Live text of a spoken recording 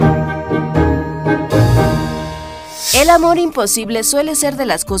El amor imposible suele ser de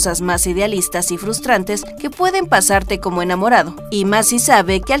las cosas más idealistas y frustrantes que pueden pasarte como enamorado, y más si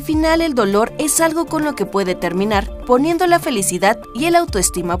sabe que al final el dolor es algo con lo que puede terminar, poniendo la felicidad y el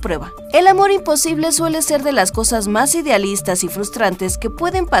autoestima a prueba. El amor imposible suele ser de las cosas más idealistas y frustrantes que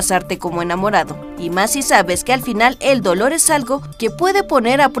pueden pasarte como enamorado, y más si sabes que al final el dolor es algo que puede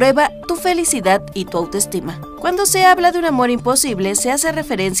poner a prueba tu felicidad y tu autoestima. Cuando se habla de un amor imposible, se hace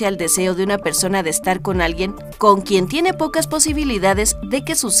referencia al deseo de una persona de estar con alguien con quien tiene pocas posibilidades de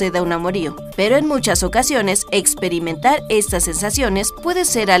que suceda un amorío, pero en muchas ocasiones experimentar estas sensaciones puede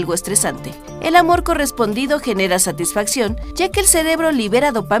ser algo estresante. El amor correspondido genera satisfacción, ya que el cerebro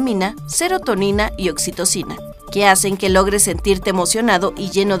libera dopamina, serotonina y oxitocina, que hacen que logres sentirte emocionado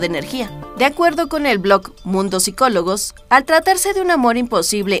y lleno de energía. De acuerdo con el blog Mundo Psicólogos, al tratarse de un amor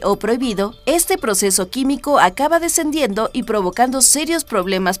imposible o prohibido, este proceso químico acaba descendiendo y provocando serios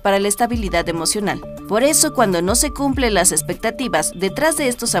problemas para la estabilidad emocional. Por eso, cuando no se cumplen las expectativas detrás de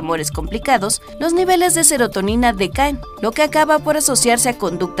estos amores complicados, los niveles de serotonina decaen, lo que acaba por asociarse a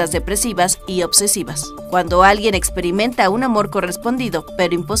conductas depresivas y obsesivas. Cuando alguien experimenta un amor correspondido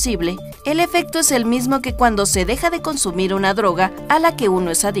pero imposible, el efecto es el mismo que cuando se deja de consumir una droga a la que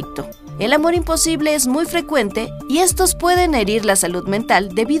uno es adicto. El amor imposible es muy frecuente y estos pueden herir la salud mental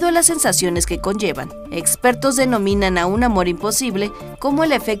debido a las sensaciones que conllevan. Expertos denominan a un amor imposible como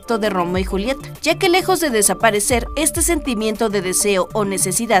el efecto de Romeo y Julieta, ya que lejos de desaparecer, este sentimiento de deseo o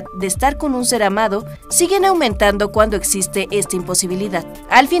necesidad de estar con un ser amado siguen aumentando cuando existe esta imposibilidad.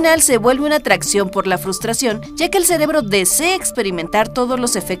 Al final se vuelve una atracción por la frustración, ya que el cerebro desea experimentar todos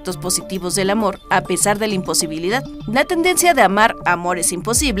los efectos positivos del amor a pesar de la imposibilidad. La tendencia de amar amores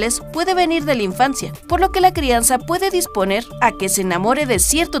imposibles puede venir de la infancia, por lo que la crianza puede disponer a que se enamore de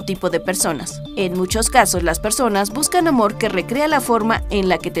cierto tipo de personas. En muchos casos, las personas buscan amor que recrea la forma en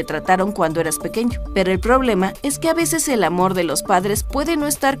la que te trataron cuando eras pequeño, pero el problema es que a veces el amor de los padres puede no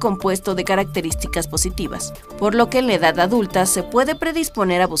estar compuesto de características positivas, por lo que en la edad adulta se puede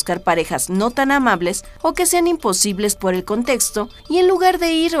predisponer a buscar parejas no tan amables o que sean imposibles por el contexto, y en lugar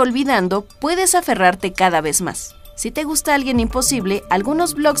de ir olvidando, puedes aferrarte cada vez más. Si te gusta alguien imposible,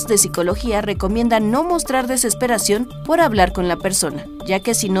 algunos blogs de psicología recomiendan no mostrar desesperación por hablar con la persona, ya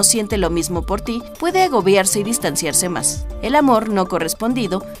que si no siente lo mismo por ti, puede agobiarse y distanciarse más. El amor no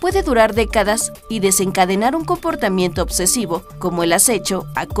correspondido puede durar décadas y desencadenar un comportamiento obsesivo, como el acecho,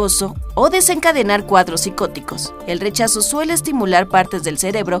 acoso o desencadenar cuadros psicóticos. El rechazo suele estimular partes del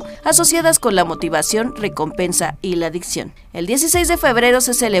cerebro asociadas con la motivación, recompensa y la adicción. El 16 de febrero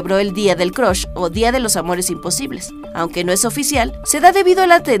se celebró el Día del Crush o Día de los Amores Imposibles. Aunque no es oficial, se da debido a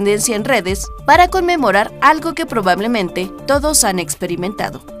la tendencia en redes para conmemorar algo que probablemente todos han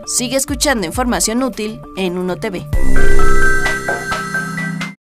experimentado. Sigue escuchando información útil en Uno TV.